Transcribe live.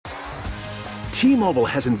T-Mobile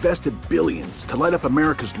has invested billions to light up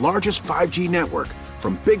America's largest 5G network,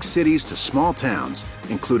 from big cities to small towns,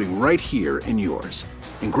 including right here in yours.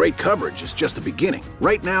 And great coverage is just the beginning.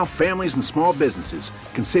 Right now, families and small businesses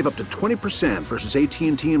can save up to 20% versus AT&T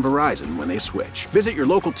and Verizon when they switch. Visit your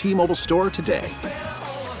local T-Mobile store today.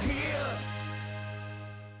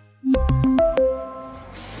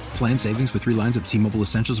 Plan savings with 3 lines of T-Mobile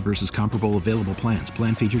Essentials versus comparable available plans.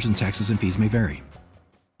 Plan features and taxes and fees may vary.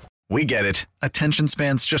 We get it. Attention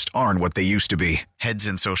spans just aren't what they used to be. Heads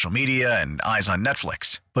in social media and eyes on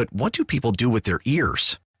Netflix. But what do people do with their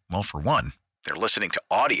ears? Well, for one, they're listening to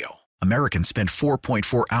audio. Americans spend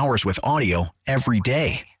 4.4 hours with audio every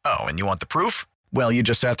day. Oh, and you want the proof? Well, you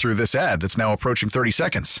just sat through this ad that's now approaching 30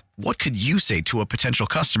 seconds. What could you say to a potential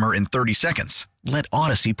customer in 30 seconds? Let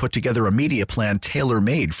Odyssey put together a media plan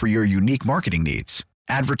tailor-made for your unique marketing needs.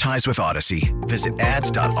 Advertise with Odyssey. Visit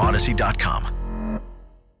ads.odyssey.com.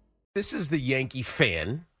 This is the Yankee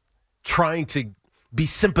fan trying to be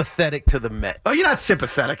sympathetic to the Mets. Oh, you're not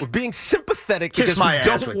sympathetic. We're being sympathetic because we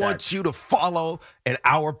don't want you to follow in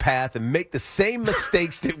our path and make the same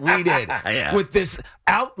mistakes that we did. With this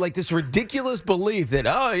this ridiculous belief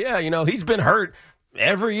that, he's been hurt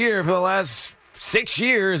every year for the last 6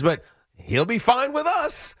 years, but he'll be fine with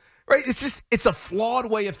us. Right? It's a flawed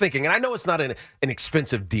way of thinking. And I know it's not an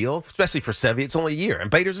expensive deal, especially for Sevy. It's only a year. And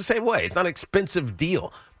Bader's the same way. It's not an expensive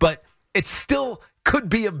deal, but it still could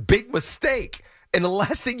be a big mistake. And the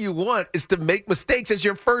last thing you want is to make mistakes as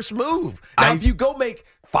your first move. Now, if you go make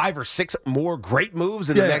 5 or 6 more great moves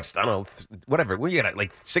in the next, I don't know, whatever, what you got,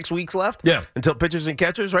 like 6 weeks left? Yeah. Until pitchers and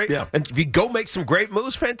catchers, right? Yeah. And if you go make some great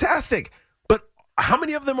moves, fantastic. But how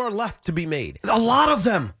many of them are left to be made? A lot of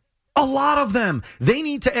them. A lot of them. They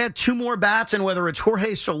need to add 2 more bats, and whether it's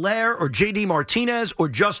Jorge Soler or J.D. Martinez or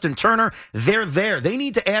Justin Turner, they're there. They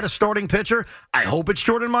need to add a starting pitcher. I hope it's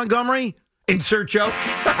Jordan Montgomery. Insert joke.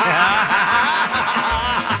 But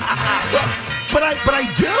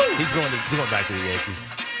I do. He's going back to the Yankees.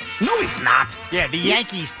 No, he's not. Yeah, the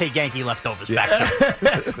Yankees take Yankee leftovers back.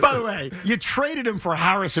 By the way, you traded him for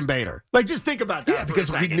Harrison Bader. Just think about that. Yeah,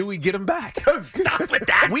 because we knew we'd get him back. Stop with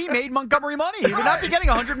that. We made Montgomery money. He would not be getting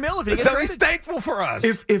 $100 million if he didn't get he's thankful for us.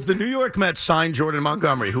 If the New York Mets signed Jordan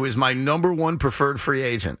Montgomery, who is my number 1 preferred free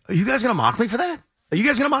agent, are you guys going to mock me for that? Are you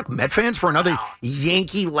guys going to mock Met fans for another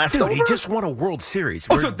Yankee leftover? Dude, he just won a World Series.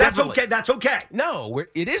 So that's okay. That's okay. No,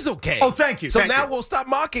 it is okay. Oh, thank you. So now we'll stop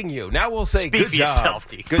mocking you. Now we'll say, Speak good job. Yourself,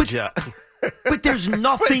 T. Good job. But there's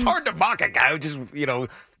nothing. It's hard to mock a guy who just,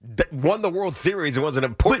 won the World Series and was an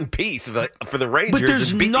important piece for the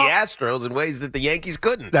Rangers and beat the Astros in ways that the Yankees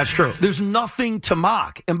couldn't. That's true. There's nothing to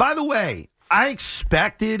mock. And by the way, I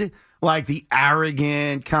expected the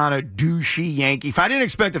arrogant, kind of douchey Yankee. I didn't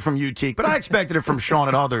expect it from you, Teak, but I expected it from Sean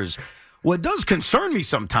and others. What does concern me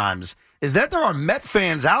sometimes is that there are Met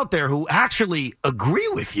fans out there who actually agree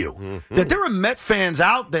with you. Mm-hmm. That there are Met fans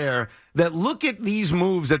out there that look at these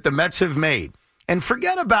moves that the Mets have made and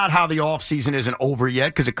forget about how the offseason isn't over yet,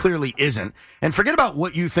 because it clearly isn't, and forget about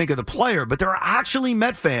what you think of the player. But there are actually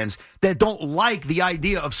Met fans that don't like the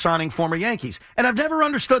idea of signing former Yankees. And I've never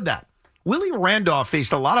understood that. Willie Randolph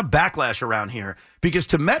faced a lot of backlash around here because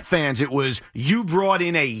to Met fans, it was, you brought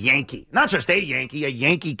in a Yankee. Not just a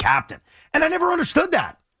Yankee captain. And I never understood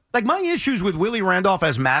that. My issues with Willie Randolph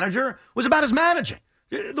as manager was about his managing.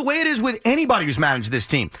 The way it is with anybody who's managed this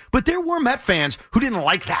team. But there were Met fans who didn't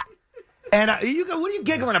like that. And what are you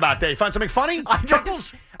giggling about there? You find something funny?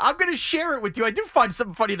 Chuckles? I'm going to share it with you. I do find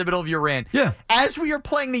something funny in the middle of your rant. Yeah. As we are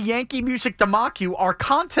playing the Yankee music to mock you, our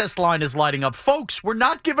contest line is lighting up. Folks, we're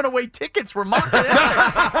not giving away tickets. We're mocking it.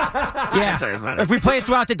 Yeah. If we play it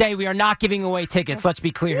throughout the day, we are not giving away tickets. Let's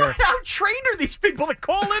be clear. How trained are these people that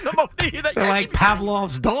call in the They're like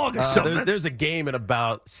Pavlov's dog or something. There's a game in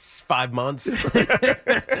about 5 months.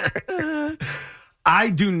 I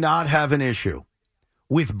do not have an issue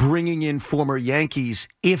with bringing in former Yankees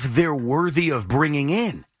if they're worthy of bringing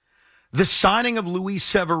in. The signing of Luis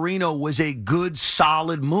Severino was a good,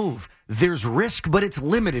 solid move. There's risk, but it's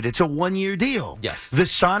limited. It's a 1-year deal. Yes. The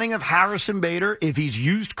signing of Harrison Bader, if he's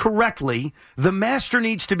used correctly, the master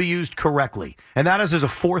needs to be used correctly, and that is as a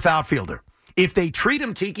 4th outfielder. If they treat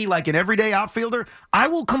him, Tiki, like an everyday outfielder, I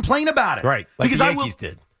will complain about it. Right, like the Yankees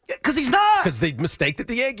did. Because he's not. Because the mistake that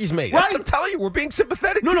the Yankees made. Right. I'm telling you, we're being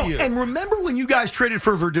sympathetic to you. And remember when you guys traded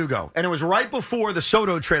for Verdugo, and it was right before the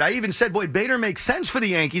Soto trade. I even said, boy, Bader makes sense for the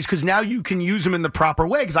Yankees because now you can use him in the proper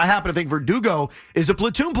way, because I happen to think Verdugo is a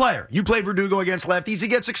platoon player. You play Verdugo against lefties, he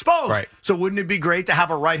gets exposed. Right. So wouldn't it be great to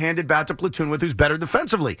have a right-handed bat to platoon with who's better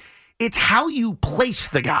defensively? It's how you place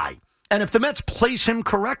the guy. And if the Mets place him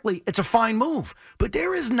correctly, it's a fine move. But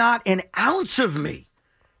there is not an ounce of me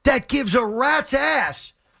that gives a rat's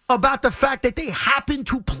ass about the fact that they happen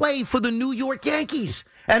to play for the New York Yankees.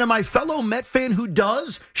 And to my fellow Met fan who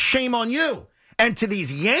does, shame on you. And to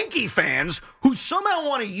these Yankee fans who somehow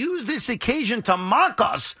want to use this occasion to mock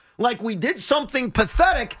us like we did something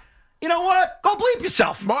pathetic, you know what? Go bleep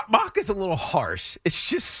yourself. Mock is a little harsh. It's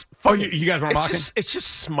just funny. Oh, you guys weren't mocking? It's just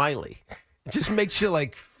smiley. It just makes you,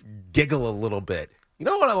 like, giggle a little bit. You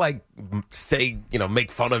don't want to, like, say,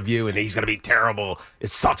 make fun of you and he's going to be terrible. It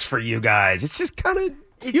sucks for you guys. It's just kind of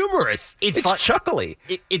humorous. It's like, chuckly.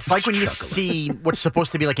 It's like when you see what's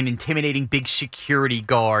supposed to be like an intimidating big security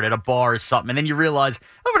guard at a bar or something, and then you realize,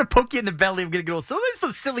 I'm going to poke you in the belly. I'm going to go, so there's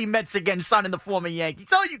those silly Mets again signing the former Yankees.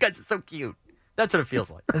 Oh, you guys are so cute. That's what it feels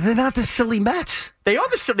like. They're not the silly Mets. They are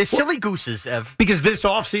they're silly gooses, Ev. Because this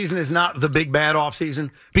offseason is not the big bad offseason.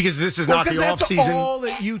 Because this is not the offseason. That's all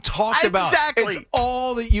that you talked about. Exactly. It's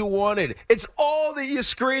all that you wanted. It's all that you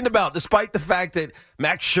screamed about, despite the fact that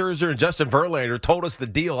Max Scherzer and Justin Verlander told us the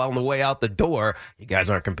deal on the way out the door. You guys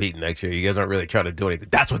aren't competing next year. You guys aren't really trying to do anything.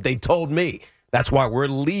 That's what they told me. That's why we're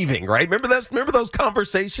leaving, right? Remember those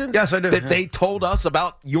conversations? Yes, I do. That they told us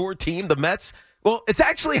about your team, the Mets? Well, it's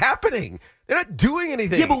actually happening. They're not doing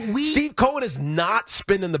anything. Yeah, but Steve Cohen is not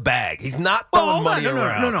spinning the bag. He's not throwing money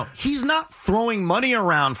around. No. He's not throwing money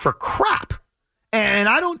around for crap. And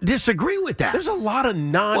I don't disagree with that. There's a lot of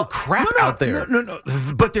non-crap out there. No.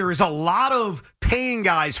 But there is a lot of paying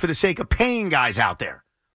guys for the sake of paying guys out there.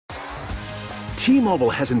 T-Mobile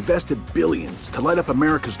has invested billions to light up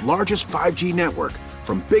America's largest 5G network,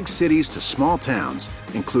 from big cities to small towns,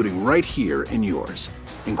 including right here in yours.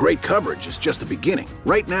 And great coverage is just the beginning.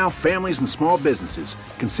 Right now, families and small businesses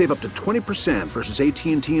can save up to 20% versus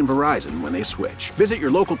AT&T and Verizon when they switch. Visit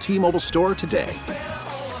your local T-Mobile store today.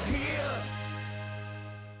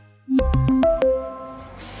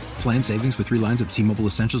 Plan savings with 3 lines of T-Mobile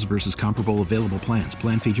Essentials versus comparable available plans.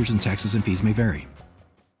 Plan features and taxes and fees may vary.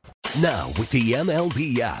 Now, with the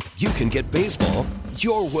MLB app, you can get baseball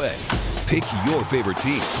your way. Pick your favorite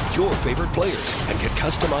team, your favorite players, and get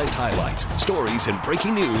customized highlights, stories, and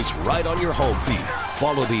breaking news right on your home feed.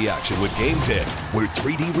 Follow the action with Game 10, where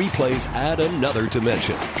 3D replays add another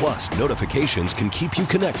dimension. Plus, notifications can keep you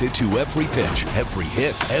connected to every pitch, every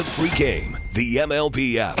hit, every game. The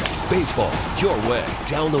MLB app. Baseball your way.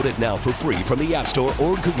 Download it now for free from the App Store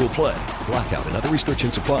or Google Play. Blackout and other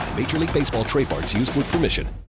restrictions apply. Major League Baseball trademarks used with permission.